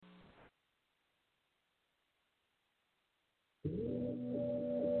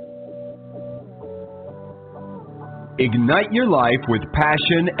Ignite your life with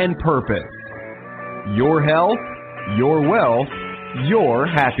passion and purpose. Your health, your wealth, your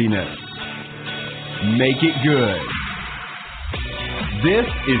happiness. Make it good. This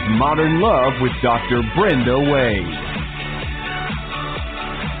is Modern Love with Dr. Brenda Wade.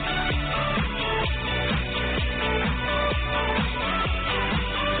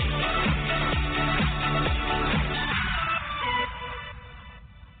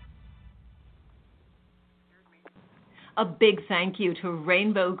 A big thank you to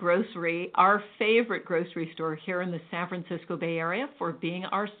Rainbow Grocery, our favorite grocery store here in the San Francisco Bay Area, for being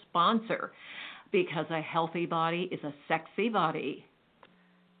our sponsor, because a healthy body is a sexy body.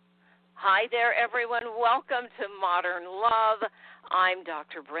 Hi there, everyone. Welcome to Modern Love. I'm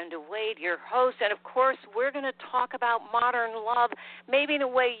Dr. Brenda Wade, your host, and of course, we're going to talk about modern love, maybe in a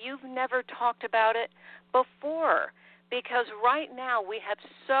way you've never talked about it before, because right now we have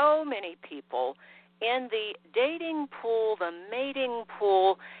so many people in the dating pool, the mating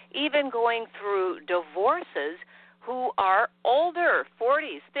pool, even going through divorces, who are older,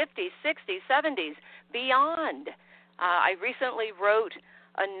 40s, 50s, 60s, 70s, beyond. I recently wrote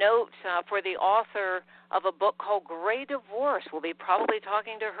a note for the author of a book called Gray Divorce. We'll be probably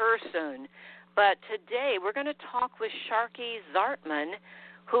talking to her soon. But today we're going to talk with Sharkie Zartman,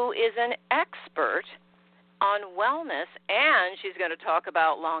 who is an expert on wellness, and she's going to talk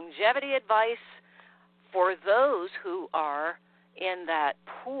about longevity advice for those who are in that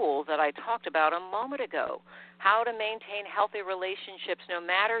pool that I talked about a moment ago. How to maintain healthy relationships no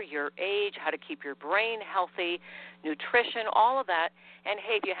matter your age, how to keep your brain healthy, nutrition, all of that. And,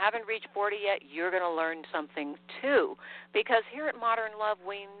 hey, if you haven't reached 40 yet, you're going to learn something too. Because here at Modern Love,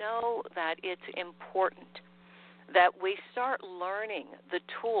 we know that it's important that we start learning the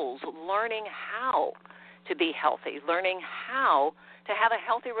tools, learning how to be healthy, learning how to have a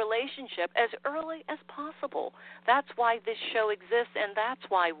healthy relationship as early as possible. That's why this show exists, and that's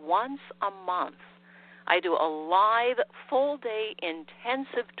why once a month I do a live, full-day,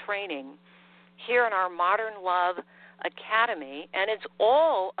 intensive training here in our Modern Love Academy, and it's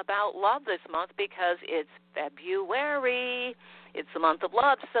all about love this month because it's February. It's the month of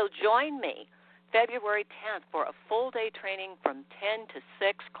love, so join me February 10th for a full-day training from 10 to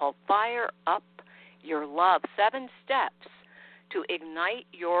 6 called Fire Up Your Love, 7 steps to ignite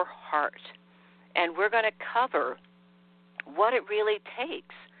your heart. And we're going to cover what it really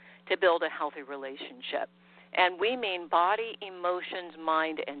takes to build a healthy relationship. And we mean body, emotions,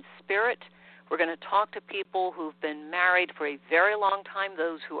 mind, and spirit. We're going to talk to people who've been married for a very long time,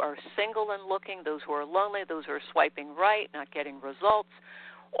 those who are single and looking, those who are lonely, those who are swiping right, not getting results.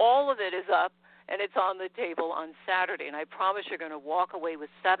 All of it is up, and it's on the table on Saturday. And I promise you're going to walk away with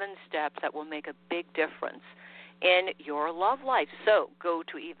 7 steps that will make a big difference in your love life. So go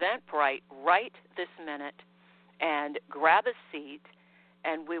to Eventbrite right this minute and grab a seat,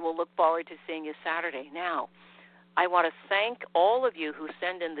 and we will look forward to seeing you Saturday. Now, I want to thank all of you who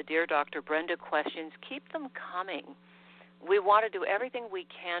send in the Dear Dr. Brenda questions. Keep them coming. We want to do everything we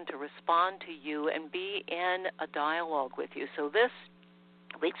can to respond to you and be in a dialogue with you. So this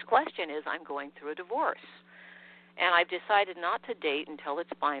week's question is, I'm going through a divorce, and I've decided not to date until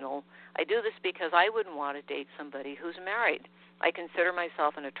it's final. I do this because I wouldn't want to date somebody who's married. I consider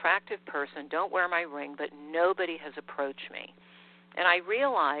myself an attractive person, don't wear my ring, but nobody has approached me. And I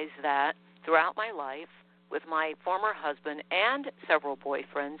realize that throughout my life, with my former husband and several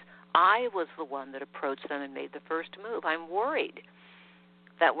boyfriends, I was the one that approached them and made the first move. I'm worried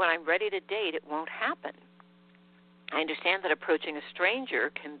that when I'm ready to date, it won't happen. I understand that approaching a stranger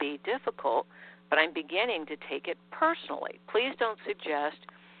can be difficult, but I'm beginning to take it personally. Please don't suggest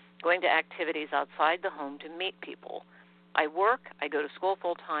going to activities outside the home to meet people. I work, I go to school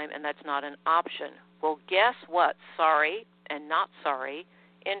full-time, and that's not an option. Well, guess what? Sorry and not sorry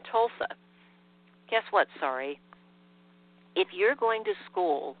in Tulsa. Guess what? Sorry. If you're going to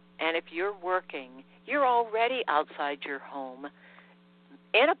school and if you're working, you're already outside your home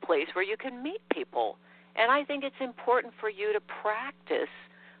in a place where you can meet people. And I think it's important for you to practice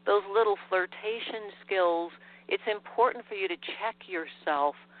those little flirtation skills. It's important for you to check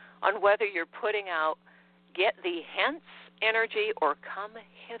yourself on whether you're putting out get thee hence energy or come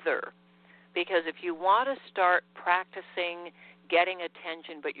hither. Because if you want to start practicing getting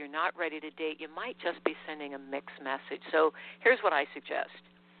attention but you're not ready to date, you might just be sending a mixed message. So here's what I suggest.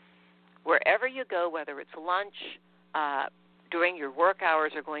 Wherever you go, whether it's lunch, during your work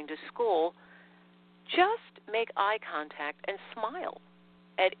hours, or going to school, just make eye contact and smile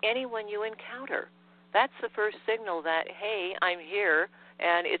at anyone you encounter. That's the first signal that, hey, I'm here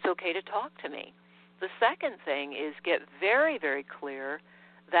and it's okay to talk to me. The second thing is get very, very clear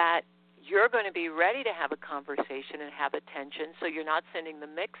that you're going to be ready to have a conversation and have attention, so you're not sending the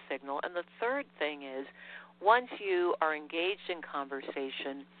mixed signal. And the third thing is, once you are engaged in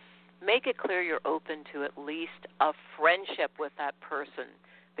conversation, make it clear you're open to at least a friendship with that person,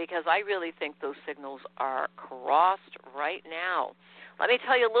 because I really think those signals are crossed right now. Let me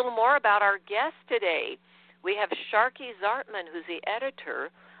tell you a little more about our guest today. We have Sharkie Zartman, who's the editor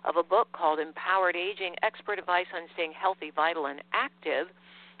of a book called Empowered Aging, Expert Advice on Staying Healthy, Vital, and Active.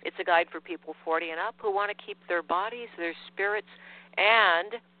 It's a guide for people 40 and up who want to keep their bodies, their spirits,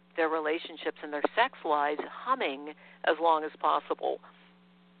 and their relationships and their sex lives humming as long as possible.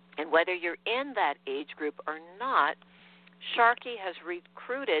 And whether you're in that age group or not, Sharkie has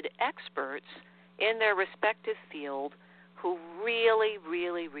recruited experts in their respective field who really,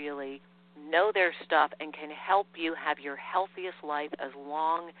 really, really know their stuff and can help you have your healthiest life as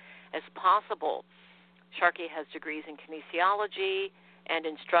long as possible. Sharkie has degrees in kinesiology and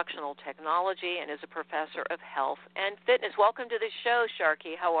instructional technology and is a professor of health and fitness. Welcome to the show,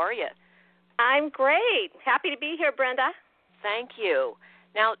 Sharkie. How are you? I'm great. Happy to be here, Brenda. Thank you.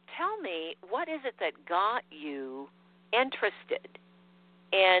 Now, tell me, what is it that got you interested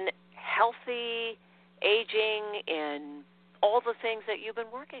in healthy aging, in all the things that you've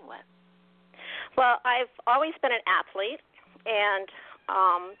been working with? Well, I've always been an athlete, and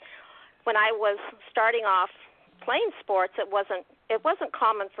when I was starting off playing sports, it wasn't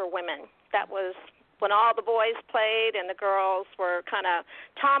common for women. That was when all the boys played and the girls were kind of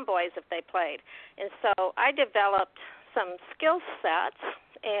tomboys if they played. And so I developed some skill sets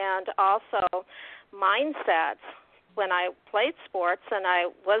and also mindsets when I played sports, and I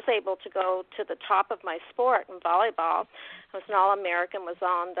was able to go to the top of my sport in volleyball. I was an All-American, was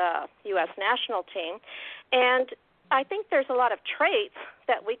on the U.S. national team. And I think there's a lot of traits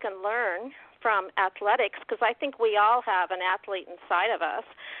that we can learn from athletics, because I think we all have an athlete inside of us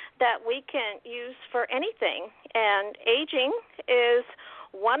that we can use for anything. And aging is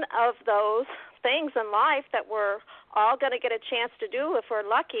one of those things in life that we're all going to get a chance to do if we're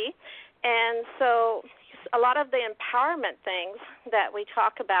lucky. And so a lot of the empowerment things that we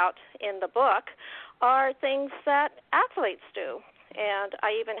talk about in the book are things that athletes do. And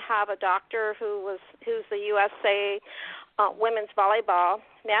I even have a doctor who's the USA women's volleyball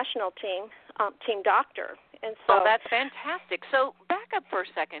national team doctor. And so, oh, that's fantastic. So back up for a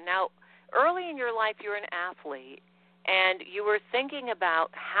second. Now, early in your life, you're an athlete, and you were thinking about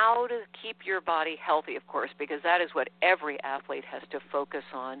how to keep your body healthy, of course, because that is what every athlete has to focus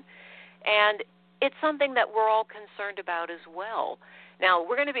on. And it's something that we're all concerned about as well. Now,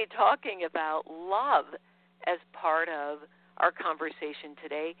 we're going to be talking about love as part of our conversation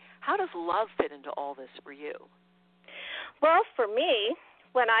today. How does love fit into all this for you? Well, for me,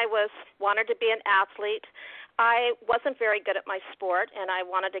 when I wanted to be an athlete, I wasn't very good at my sport, and I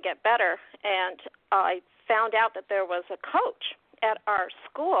wanted to get better. And I found out that there was a coach at our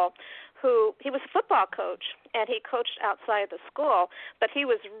school he was a football coach, and he coached outside the school, but he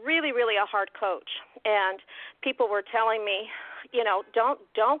was really, really a hard coach. And people were telling me,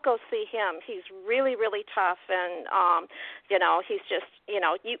 don't go see him. He's really, really tough, and he's just,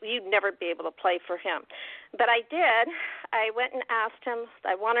 you'd never be able to play for him. But I did. I went and asked him.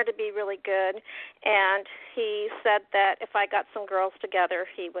 I wanted to be really good, and he said that if I got some girls together,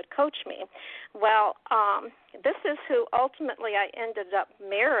 he would coach me. Well, this is who ultimately I ended up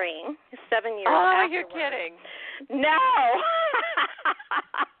marrying 7 years afterwards. Oh, you're kidding. No.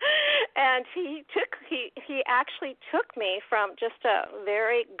 And he actually took me from just a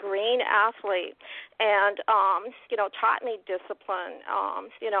very green athlete and taught me discipline.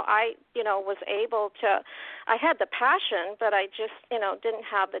 I was able to, I had the passion, but I just didn't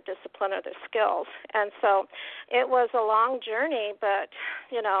have the discipline or the skills. And so it was a long journey, but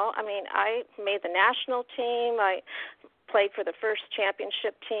I made the national team. I played for the first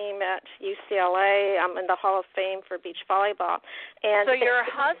championship team at UCLA. I'm in the Hall of Fame for beach volleyball. And so your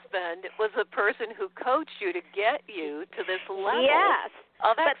husband was the person who coached you to get you to this level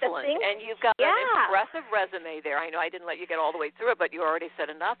of excellence. And you've got an impressive resume there. I know I didn't let you get all the way through it, but you already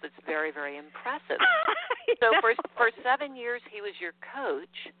said enough. It's very, very impressive. So for 7 years he was your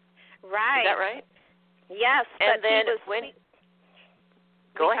coach. Right. Is that right? Yes. And then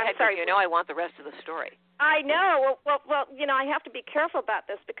go ahead, sorry. because I want the rest of the story. I know. Well, I have to be careful about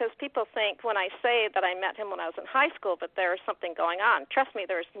this because people think when I say that I met him when I was in high school that there is something going on. Trust me,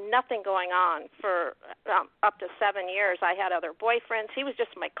 there's nothing going on for up to 7 years. I had other boyfriends. He was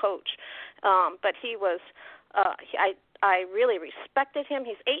just my coach. But he was, I really respected him.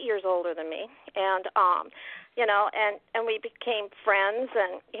 He's 8 years older than me. And, and we became friends.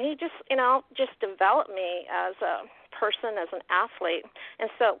 And he just developed me as a person as an athlete. And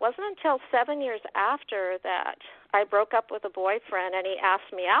so it wasn't until 7 years after that I broke up with a boyfriend, and he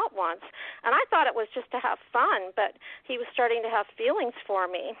asked me out once. And I thought it was just to have fun, but he was starting to have feelings for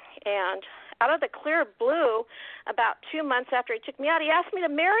me. And out of the clear blue, about 2 months after he took me out, he asked me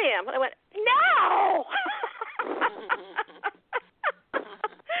to marry him. And I went, no!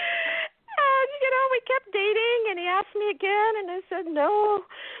 We kept dating, and he asked me again, and I said no.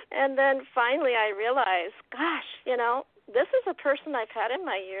 And then finally I realized, gosh, this is a person I've had in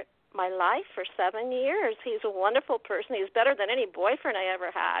my life for 7 years. He's a wonderful person. He's better than any boyfriend I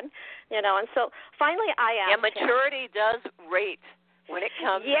ever had, And so finally I asked him. And maturity does rate when it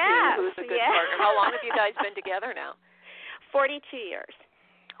comes to who's a good partner. How long have you guys been together now? 42 years.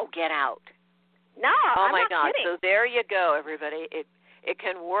 Oh, get out. No, I'm not God. kidding. So there you go, everybody. It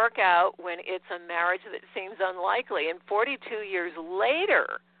can work out when it's a marriage that seems unlikely. And 42 years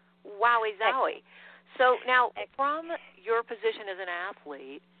later, wowie zowie. So now, from your position as an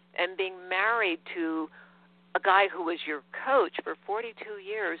athlete and being married to a guy who was your coach for 42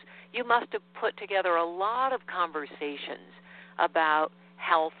 years, you must have put together a lot of conversations about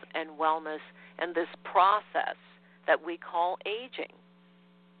health and wellness and this process that we call aging.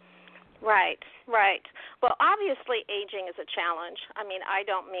 Right. Well, obviously aging is a challenge. I mean, I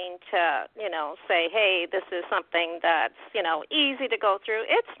don't mean to, say, hey, this is something that's, easy to go through.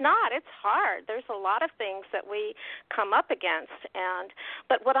 It's not. It's hard. There's a lot of things that we come up against.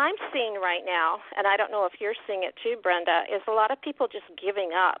 But what I'm seeing right now, and I don't know if you're seeing it too, Brenda, is a lot of people just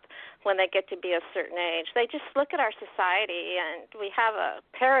giving up when they get to be a certain age. They just look at our society, and we have a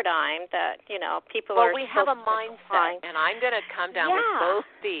paradigm that, people are. Well, we have a mindset, and I'm going to come down with both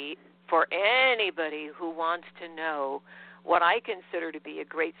feet for anybody who wants to know what I consider to be a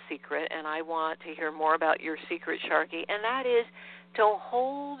great secret, and I want to hear more about your secret, Sharkie, and that is to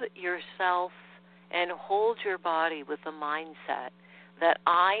hold yourself and hold your body with the mindset that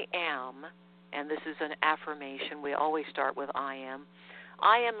I am, and this is an affirmation, we always start with I am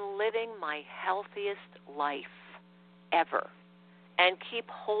living my healthiest life ever. And keep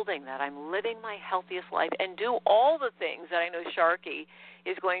holding that. I'm living my healthiest life, and do all the things that I know Sharkie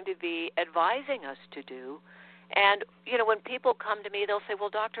is going to be advising us to do. And, when people come to me, they'll say, well,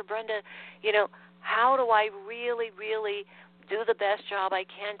 Dr. Brenda, how do I really, really do the best job I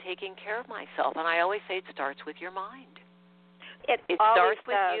can taking care of myself? And I always say it starts with your mind. It starts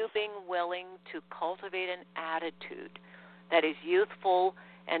with does. you being willing to cultivate an attitude that is youthful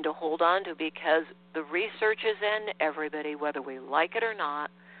and to hold on to, because the research is in, everybody, whether we like it or not,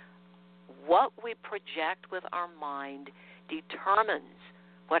 what we project with our mind determines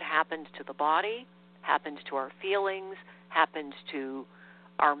what happens to the body, happens to our feelings, happens to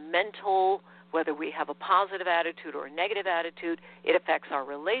our mental, whether we have a positive attitude or a negative attitude. It affects our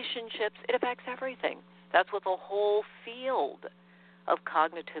relationships. It affects everything. That's what the whole field of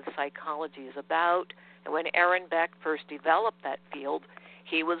cognitive psychology is about. And when Aaron Beck first developed that field,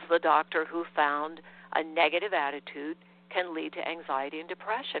 he was the doctor who found a negative attitude can lead to anxiety and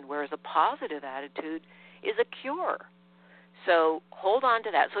depression, whereas a positive attitude is a cure. So hold on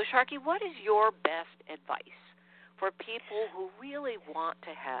to that. So, Sharkie, what is your best advice for people who really want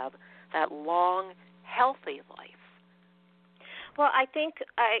to have that long, healthy life? Well, I think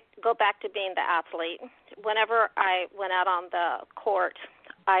I go back to being the athlete. Whenever I went out on the court,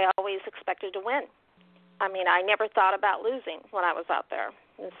 I always expected to win. I mean, I never thought about losing when I was out there.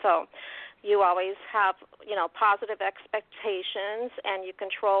 And so you always have, positive expectations, and you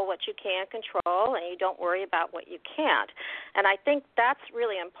control what you can control, and you don't worry about what you can't. And I think that's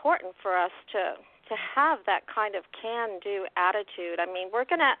really important for us to have that kind of can-do attitude. I mean, we're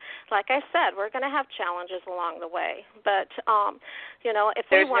going to, like I said, we're going to have challenges along the way. But, if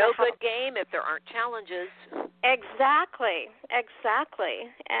there's we want no to have good game if there aren't challenges. Exactly.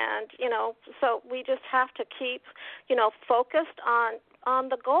 And, so we just have to keep, focused on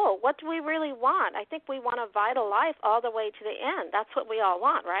the goal. What do we really want? I think we want a vital life all the way to the end. That's what we all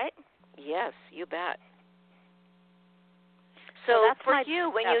want, right? Yes, you bet. So for you,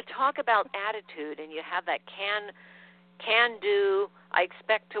 when you talk about attitude and you have that can do, I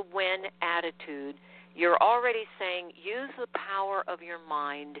expect to win attitude, you're already saying use the power of your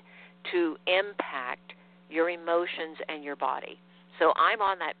mind to impact your emotions and your body. So I'm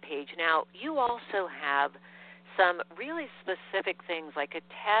on that page. Now, you also have some really specific things like a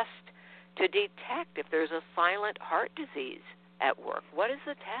test to detect if there's a silent heart disease at work. What is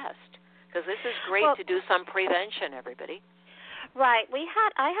the test? Because this is great to do some prevention, everybody. Right.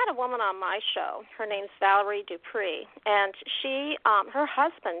 I had a woman on my show. Her name's Valerie Dupree, and she her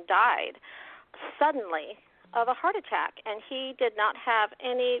husband died suddenly of a heart attack, and he did not have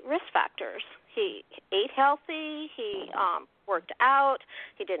any risk factors. He ate healthy, he worked out,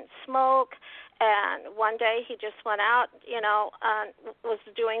 he didn't smoke, and one day he just went out, and was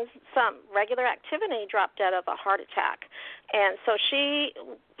doing some regular activity, and he dropped dead of a heart attack. And so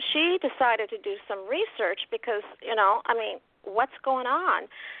she decided to do some research because, what's going on?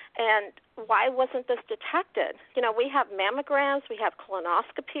 And why wasn't this detected? We have mammograms, we have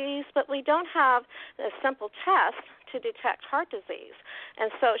colonoscopies, but we don't have a simple test to detect heart disease.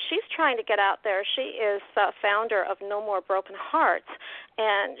 And so she's trying to get out there. She is the founder of No More Broken Hearts,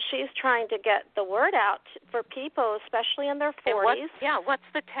 and she's trying to get the word out for people, especially in their 40s. What's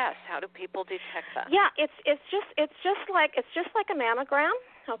the test? How do people detect that? Yeah, it's just like a mammogram.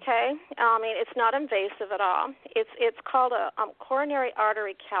 Okay, it's not invasive at all. It's called a coronary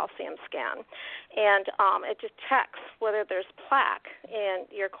artery calcium scan, and it detects whether there's plaque in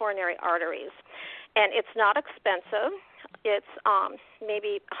your coronary arteries, and it's not expensive. It's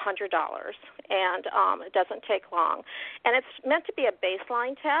maybe $100, and it doesn't take long, and it's meant to be a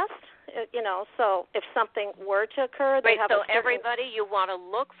baseline test. So if something were to occur, they have so everybody, you want to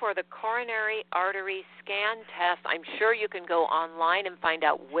look for the coronary artery scan test. I'm sure you can go online and find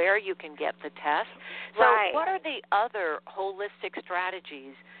out where you can get the test. So what are the other holistic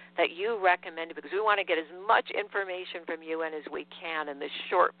strategies that you recommend? Because we want to get as much information from you as we can in this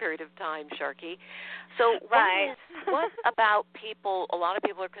short period of time, Sharkie. So what about people? A lot of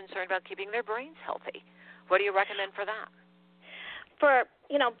people are concerned about keeping their brains healthy. What do you recommend for that? For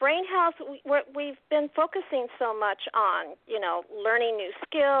brain health, we've been focusing so much on learning new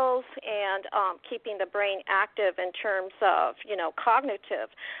skills and keeping the brain active in terms of cognitive.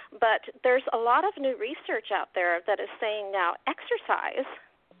 But there's a lot of new research out there that is saying now exercise,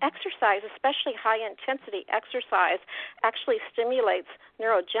 especially high-intensity exercise, actually stimulates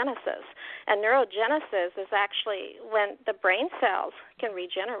neurogenesis. And neurogenesis is actually when the brain cells can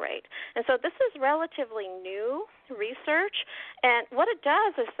regenerate. And so this is relatively new research. And what it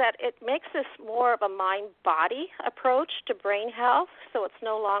does is that it makes this more of a mind-body approach to brain health. So it's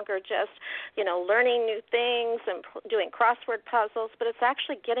no longer just, learning new things and doing crossword puzzles, but it's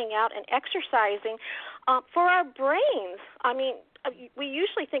actually getting out and exercising for our brains. We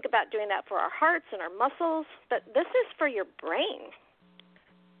usually think about doing that for our hearts and our muscles, but this is for your brain.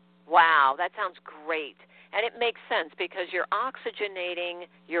 Wow, that sounds great. And it makes sense because you're oxygenating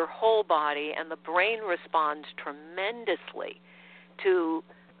your whole body, and the brain responds tremendously to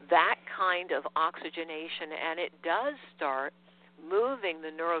that kind of oxygenation, and it does start moving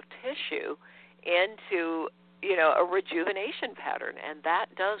the neurotissue into, a rejuvenation pattern, and that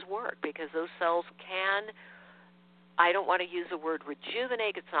does work because those cells can, I don't want to use the word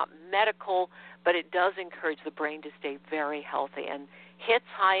rejuvenate, it's not medical, but it does encourage the brain to stay very healthy. And hits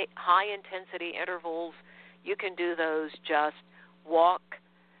high-intensity intervals, you can do those, just walk,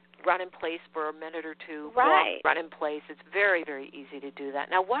 run in place for a minute or two, walk, run in place. It's very, very easy to do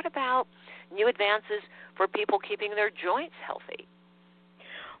that. Now, what about new advances for people keeping their joints healthy?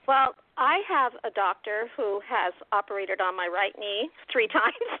 Well, I have a doctor who has operated on my right knee 3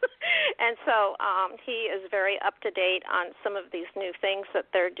 times, and so he is very up-to-date on some of these new things that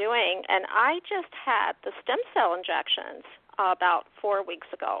they're doing. And I just had the stem cell injections about 4 weeks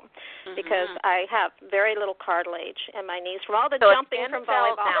ago because I have very little cartilage in my knees from all the jumping from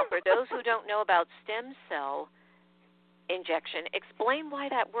volleyball. Now, for those who don't know about stem cell injection, explain why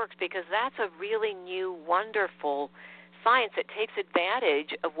that works, because that's a really new, wonderful science that takes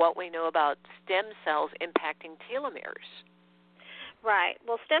advantage of what we know about stem cells impacting telomeres. Right.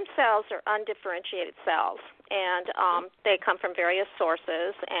 Well, stem cells are undifferentiated cells, and they come from various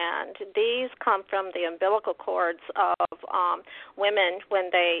sources, and these come from the umbilical cords of women when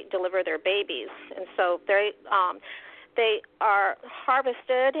they deliver their babies. And so they are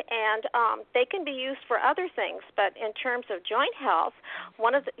harvested, and they can be used for other things. But in terms of joint health,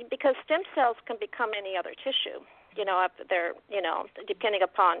 because stem cells can become any other tissue. If they're, depending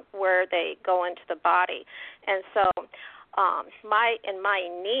upon where they go into the body. And so in my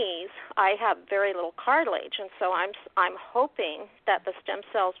knees, I have very little cartilage, and so I'm hoping that the stem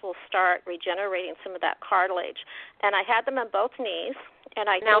cells will start regenerating some of that cartilage. And I had them in both knees, and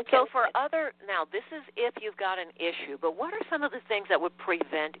now this is if you've got an issue, but what are some of the things that would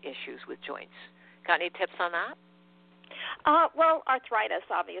prevent issues with joints? Got any tips on that? Well, arthritis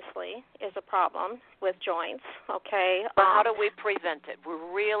obviously is a problem with joints. Okay. But how do we prevent it? We're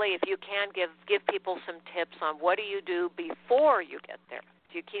really, if you can give people some tips on what do you do before you get there?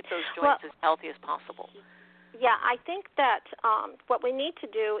 Do you keep those joints as healthy as possible? Yeah, I think that what we need to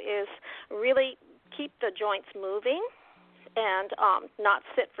do is really keep the joints moving and not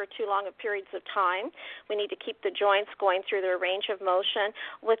sit for too long of periods of time. We need to keep the joints going through their range of motion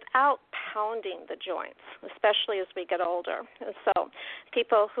without pounding the joints, especially as we get older. And so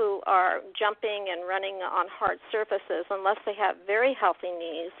people who are jumping and running on hard surfaces, unless they have very healthy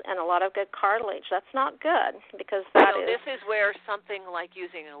knees and a lot of good cartilage, that's not good, because this is where something like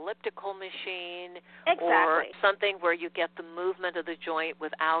using an elliptical machine or exactly. something where you get the movement of the joint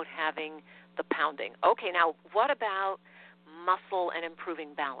without having the pounding. Okay, now what about muscle and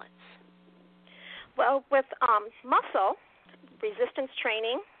improving balance? Well, with muscle, resistance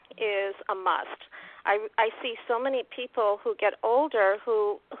training is a must. I see so many people who get older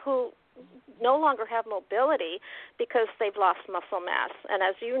who no longer have mobility because they've lost muscle mass. And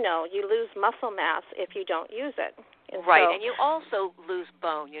as you know, you lose muscle mass if you don't use it. And right, and you also lose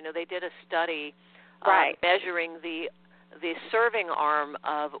bone. You know, they did a study measuring the serving arm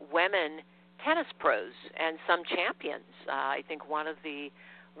of women tennis pros and some champions. I think one of the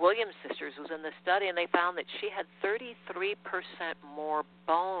Williams sisters was in the study, and they found that she had 33% more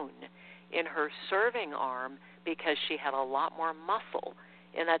bone in her serving arm because she had a lot more muscle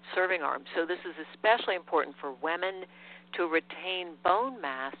in that serving arm. So this is especially important for women to retain bone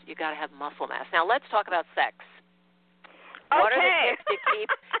mass. You got to have muscle mass. Now let's talk about sex. Okay. What are the tips to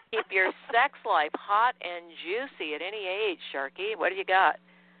keep your sex life hot and juicy at any age, Sharkie? What do you got?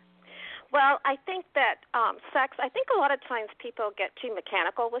 Well, I think that sex, I think a lot of times people get too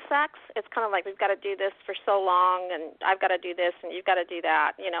mechanical with sex. It's kind of like we've got to do this for so long, and I've got to do this, and you've got to do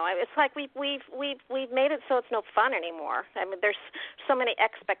that. You know, it's like we've made it so it's no fun anymore. I mean, there's so many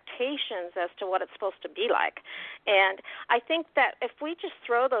expectations as to what it's supposed to be like. And I think that if we just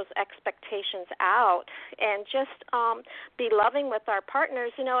throw those expectations out and just be loving with our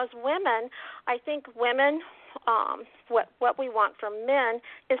partners, you know, as women, I think women, what we want from men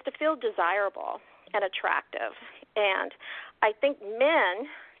is to feel desirable and attractive. And I think men,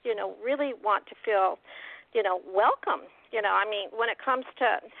 you know, really want to feel, you know, welcome. You know, I mean, when it comes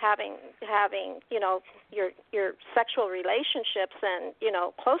to having you know, your sexual relationships and, you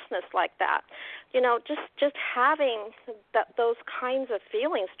know, closeness like that, you know, just having those kinds of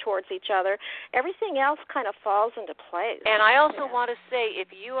feelings towards each other, everything else kind of falls into place. And I also want to say, if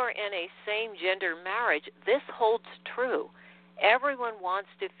you are in a same-gender marriage, this holds true. Everyone wants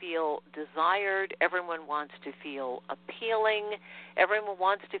to feel desired. Everyone wants to feel appealing. Everyone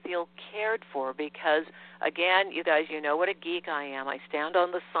wants to feel cared for because, again, you guys, you know what a geek I am. I stand on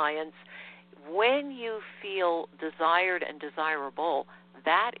the science. When you feel desired and desirable,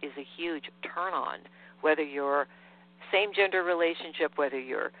 that is a huge turn-on, whether you're same-gender relationship, whether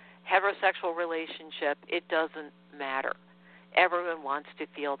you're heterosexual relationship, it doesn't matter. Everyone wants to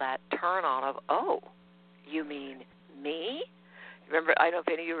feel that turn-on of, oh, you mean me? Remember, I don't know if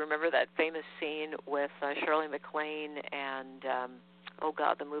any of you remember that famous scene with Shirley MacLaine and,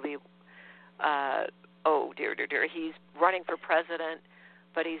 the movie, dear. He's running for president,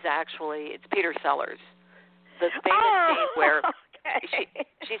 but he's actually, it's Peter Sellers. The famous scene where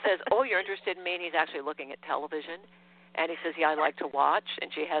she says, oh, you're interested in me, and he's actually looking at television. And he says, yeah, I like to watch.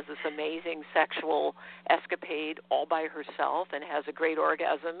 And she has this amazing sexual escapade all by herself and has a great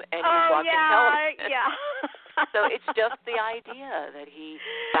orgasm, and he's watching television. Yeah. So it's just the idea that he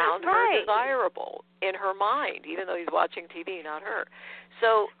found her desirable in her mind, even though he's watching TV, not her.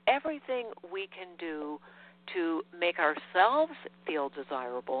 So everything we can do to make ourselves feel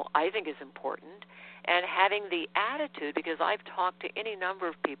desirable, I think, is important. And having the attitude, because I've talked to any number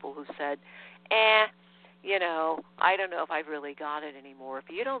of people who said, you know, I don't know if I've really got it anymore. If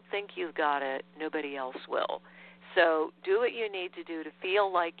you don't think you've got it, nobody else will. So do what you need to do to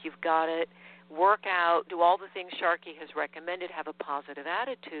feel like you've got it. Work out, do all the things Sharkie has recommended, have a positive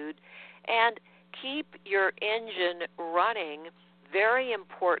attitude, and keep your engine running. Very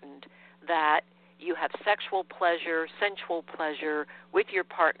important that you have sexual pleasure, sensual pleasure with your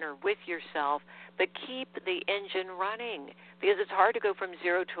partner, with yourself, but keep the engine running because it's hard to go from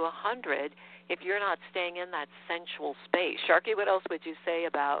 0 to 100 if you're not staying in that sensual space. Sharkie, what else would you say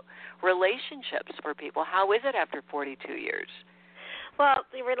about relationships for people? How is it after 42 years? Well,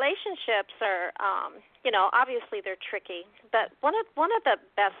 the relationships are, you know, obviously they're tricky. But one of the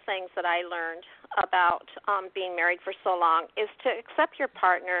best things that I learned about being married for so long is to accept your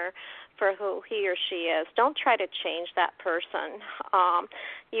partner for who he or she is. Don't try to change that person.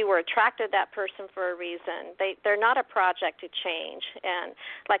 You were attracted to that person for a reason. They're not a project to change. And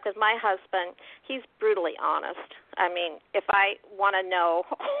like with my husband, he's brutally honest. I mean, if I want to know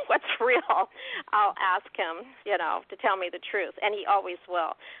what's real, I'll ask him, you know, to tell me the truth, and he always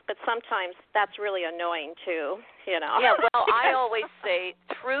will. But sometimes that's really annoying too, you know. Yeah, well, I always say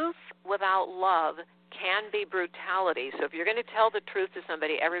truth without love can be brutality. So if you're going to tell the truth to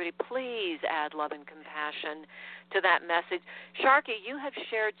somebody, everybody, please add love and compassion to that message. Sharkie, you have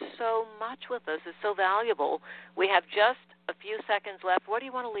shared so much with us. It's so valuable. We have just a few seconds left. What do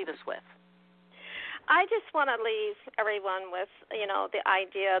you want to leave us with? I just want to leave everyone with, the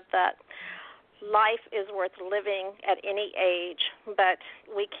idea that life is worth living at any age, but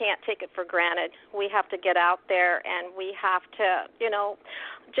we can't take it for granted. We have to get out there and we have to,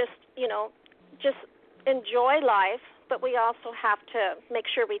 just enjoy life, but we also have to make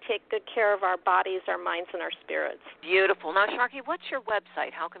sure we take good care of our bodies, our minds, and our spirits. Beautiful. Now, Sharkie, what's your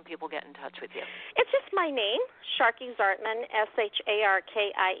website? How can people get in touch with you? It's just my name, Sharkie Zartman,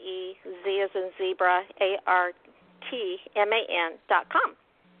 SharkieZ as in zebra, ARTMAN.com.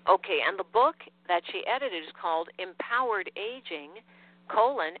 Okay, and the book that she edited is called Empowered Aging,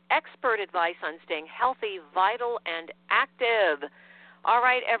 Expert Advice on Staying Healthy, Vital, and Active. All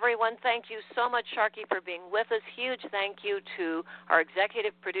right, everyone, thank you so much, Sharkie, for being with us. Huge thank you to our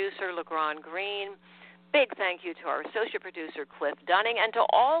executive producer, LeGrand Green. Big thank you to our associate producer, Cliff Dunning, and to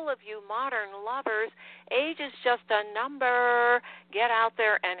all of you modern lovers. Age is just a number. Get out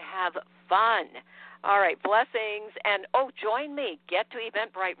there and have fun. All right, blessings. And, join me. Get to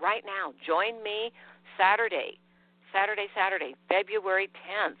Eventbrite right now. Join me Saturday, February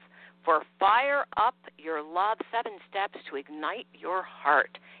 10th, for Fire Up Your Love, 7 Steps to Ignite Your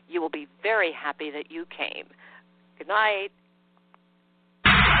Heart. You will be very happy that you came. Good night.